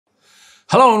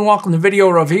Hello and welcome to Video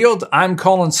Revealed. I'm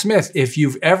Colin Smith. If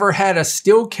you've ever had a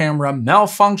still camera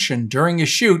malfunction during a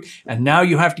shoot and now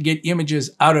you have to get images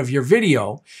out of your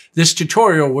video, this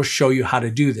tutorial will show you how to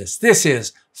do this. This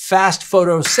is Fast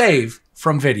Photo Save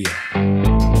from Video.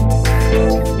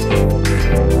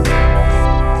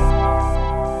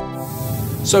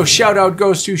 So shout out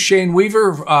goes to Shane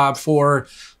Weaver for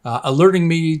alerting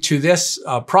me to this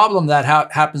problem that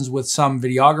happens with some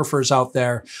videographers out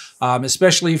there,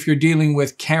 especially if you're dealing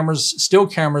with still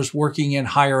cameras working in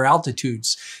higher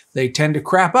altitudes. They tend to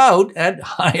crap out at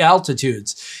high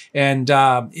altitudes. And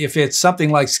if it's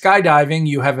something like skydiving,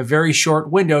 you have a very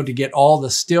short window to get all the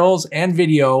stills and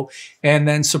video and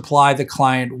then supply the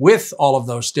client with all of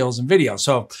those stills and video.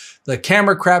 So the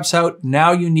camera craps out.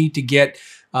 Now you need to get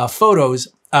photos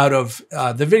out of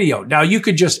the video. Now you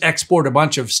could just export a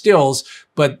bunch of stills,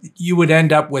 but you would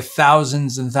end up with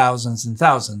thousands and thousands and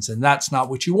thousands, and that's not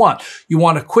what you want. You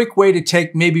want a quick way to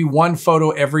take maybe one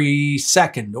photo every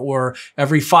second or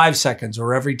every 5 seconds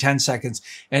or every 10 seconds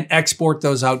and export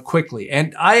those out quickly.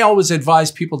 And I always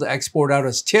advise people to export out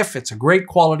as TIFF. It's a great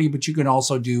quality, but you can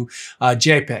also do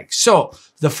JPEG. So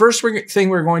the first thing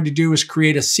we're going to do is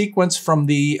create a sequence from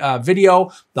the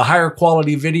video. The higher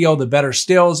quality video, the better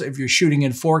stills. If you're shooting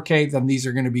in 4K, then these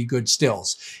are going to be good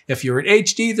stills. If you're at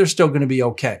HD, they're still going to be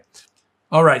okay.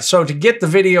 All right, so to get the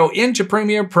video into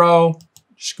Premiere Pro,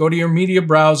 just go to your media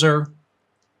browser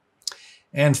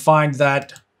and find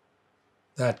that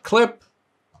clip.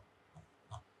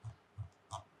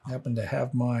 I happen to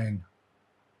have mine.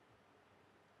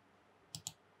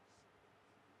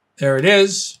 There it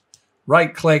is.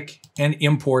 Right click and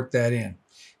import that in.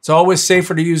 It's always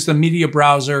safer to use the media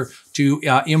browser to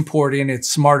import in. It's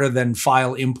smarter than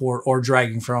file import or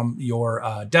dragging from your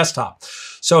desktop.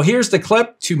 So here's the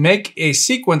clip. To make a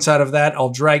sequence out of that,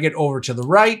 I'll drag it over to the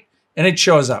right and it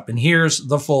shows up. And here's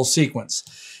the full sequence.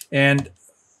 And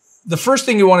the first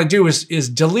thing you want to do is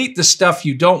delete the stuff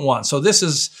you don't want. So this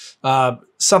is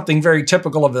something very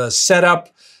typical of the setup.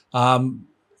 And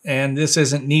this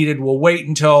isn't needed. We'll wait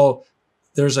until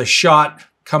there's a shot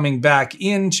coming back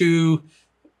into.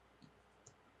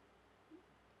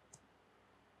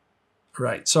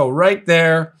 Right, so right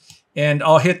there, and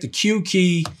I'll hit the Q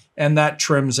key and that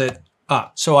trims it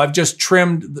up. So I've just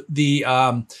trimmed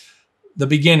the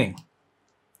beginning.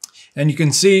 And you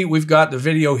can see we've got the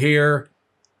video here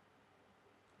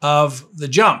of the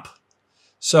jump.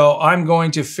 So I'm going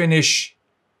to finish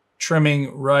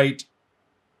trimming right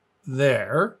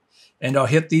there. And I'll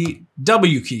hit the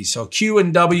W key. So Q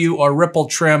and W are ripple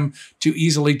trim to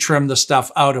easily trim the stuff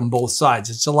out on both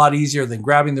sides. It's a lot easier than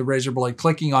grabbing the razor blade,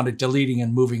 clicking on it, deleting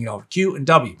and moving it over. Q and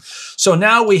W. So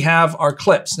now we have our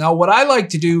clips. Now what I like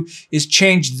to do is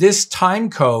change this time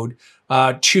code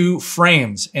to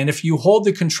frames. And if you hold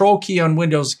the control key on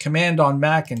Windows, command on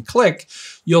Mac and click,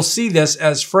 you'll see this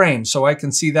as frames. So I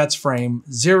can see that's frame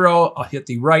 0. I'll hit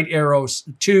the right arrow,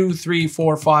 2, 3,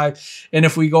 4, 5. And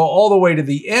if we go all the way to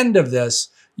the end of this,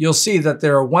 you'll see that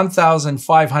there are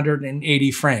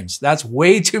 1,580 frames. That's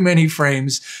way too many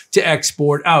frames to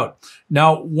export out.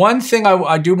 Now, one thing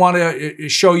I do want to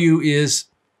show you is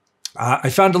I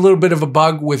found a little bit of a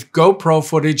bug with GoPro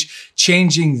footage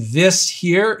changing this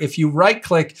here. If you right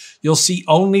click, you'll see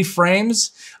only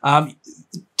frames.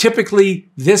 Typically,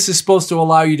 this is supposed to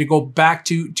allow you to go back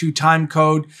to time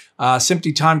code,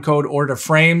 simply time code, or to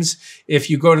frames. If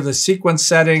you go to the sequence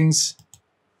settings,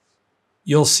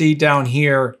 you'll see down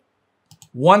here,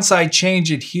 once I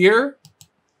change it here,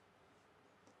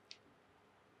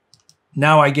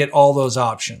 now I get all those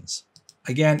options.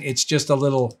 Again, it's just a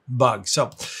little bug. So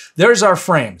there's our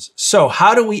frames. So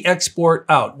how do we export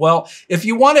out? Well, if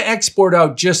you want to export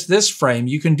out just this frame,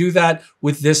 you can do that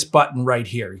with this button right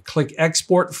here. You click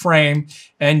Export Frame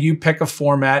and you pick a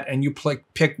format and you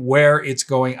pick where it's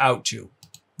going out to.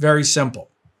 Very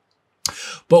simple.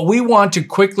 But we want to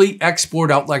quickly export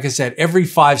out, like I said, every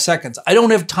 5 seconds. I don't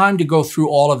have time to go through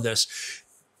all of this.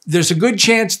 There's a good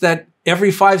chance that every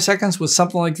 5 seconds with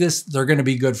something like this, they're going to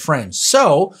be good frames.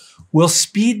 So we'll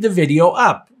speed the video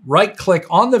up. Right click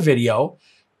on the video,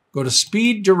 go to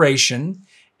speed duration,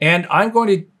 and I'm going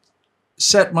to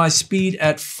set my speed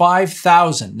at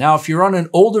 5,000. Now, if you're on an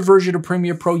older version of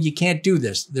Premiere Pro, you can't do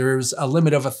this. There's a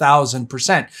limit of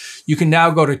 1,000%. You can now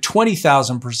go to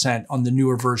 20,000% on the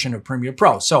newer version of Premiere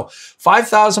Pro. So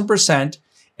 5,000%.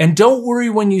 And don't worry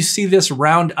when you see this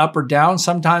round up or down.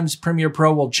 Sometimes Premiere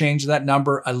Pro will change that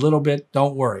number a little bit.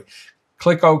 Don't worry.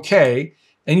 Click OK,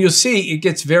 and you'll see it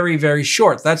gets very, very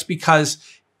short. That's because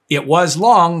it was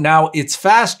long. Now it's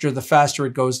faster. The faster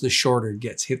it goes, the shorter it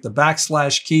gets. Hit the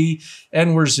backslash key,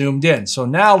 and we're zoomed in. So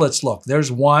now let's look.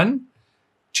 There's 1,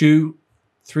 2,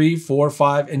 3, 4,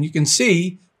 5, and you can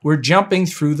see we're jumping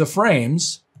through the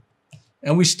frames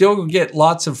and we still get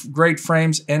lots of great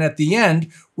frames. And at the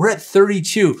end, we're at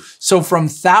 32. So from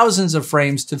thousands of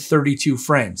frames to 32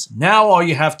 frames. Now all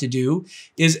you have to do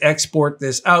is export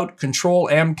this out, Control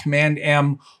M, Command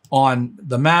M on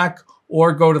the Mac,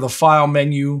 or go to the File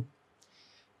menu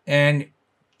and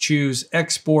choose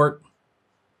Export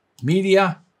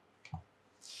Media.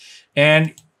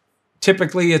 And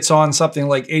typically it's on something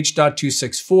like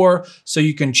H.264, so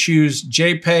you can choose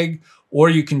JPEG or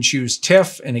you can choose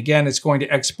TIFF. And again, it's going to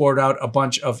export out a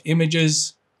bunch of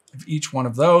images of each one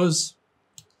of those.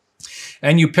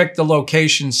 And you pick the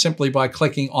location simply by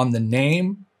clicking on the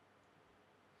name.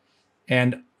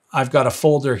 And I've got a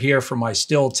folder here for my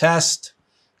still test.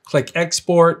 Click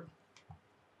Export.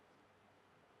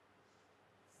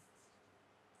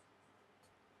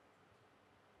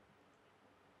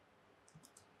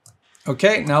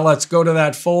 Okay, now let's go to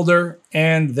that folder,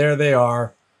 and there they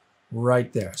are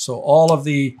right there. So all of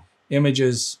the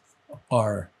images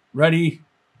are ready.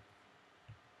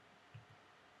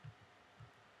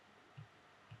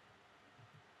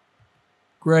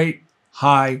 Great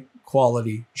high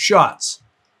quality shots.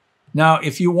 Now,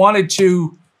 if you wanted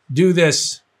to do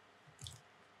this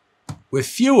with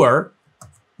fewer,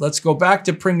 let's go back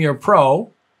to Premiere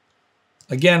Pro.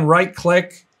 Again, right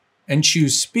click and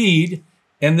choose speed.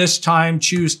 And this time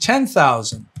choose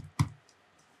 10,000.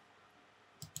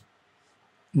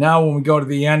 Now when we go to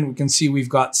the end, we can see we've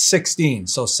got 16.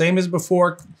 So same as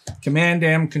before, Command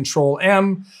M, Control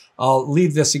M. I'll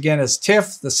leave this again as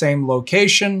TIFF, the same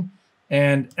location,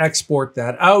 and export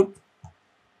that out.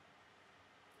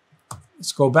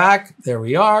 Let's go back. There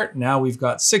we are. Now we've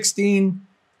got 16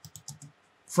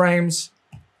 frames,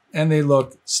 and they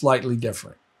look slightly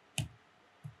different.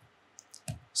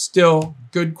 Still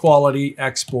good quality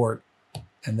export,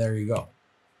 and there you go.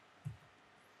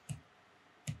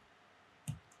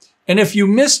 And if you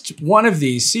missed one of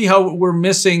these, see how we're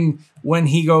missing when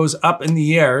he goes up in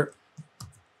the air.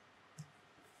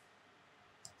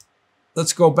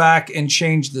 Let's go back and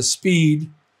change the speed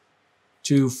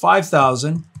to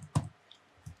 5,000.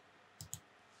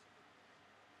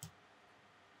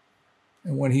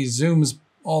 And when he zooms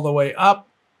all the way up,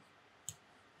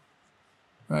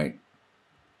 right?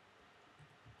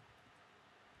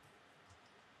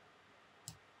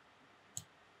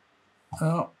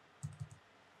 Oh,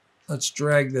 let's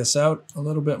drag this out a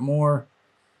little bit more.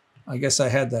 I guess I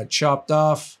had that chopped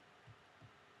off.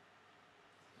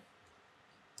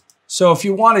 So if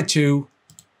you wanted to,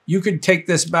 you could take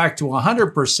this back to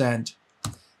 100%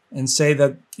 and say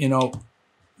that, you know,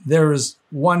 there is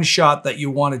one shot that you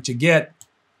wanted to get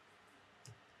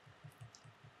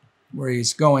where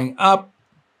he's going up.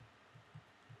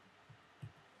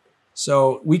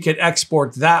 So we could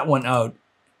export that one out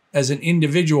as an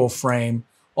individual frame,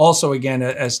 also again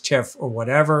as TIFF or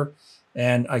whatever,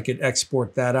 and I could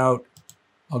export that out.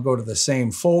 I'll go to the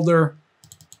same folder.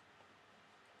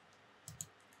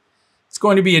 It's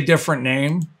going to be a different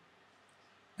name,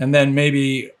 and then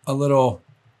maybe a little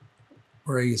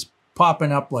where he's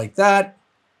popping up like that,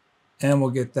 and we'll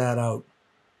get that out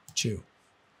too.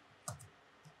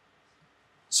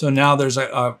 So now there's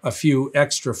a few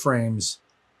extra frames.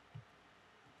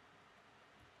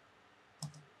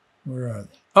 Where are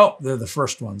they? Oh, they're the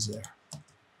first ones there.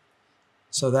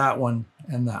 So that one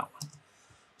and that one.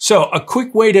 So a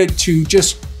quick way to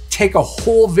just take a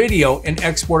whole video and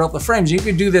export out the frames. You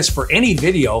can do this for any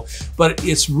video, but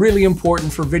it's really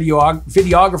important for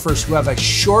videographers who have a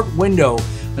short window,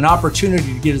 an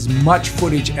opportunity to get as much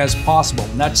footage as possible.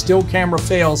 And that still camera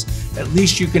fails, at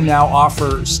least you can now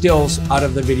offer stills out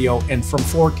of the video. And from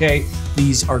 4K,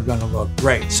 these are gonna look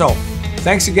great. So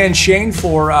thanks again, Shane,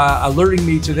 for alerting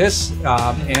me to this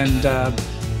and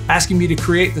asking me to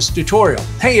create this tutorial.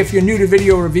 Hey, if you're new to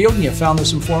Video Revealed and you found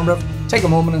this informative, take a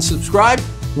moment and subscribe.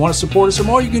 If you want to support us some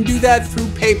more, you can do that through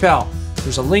PayPal.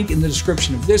 There's a link in the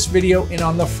description of this video and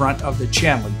on the front of the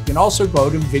channel. You can also go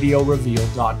to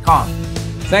videorevealed.com.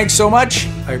 Thanks so much.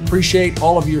 I appreciate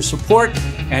all of your support.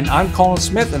 And I'm Colin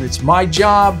Smith, and it's my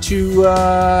job to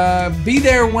be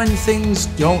there when things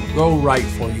don't go right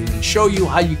for you and show you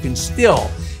how you can still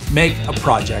make a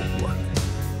project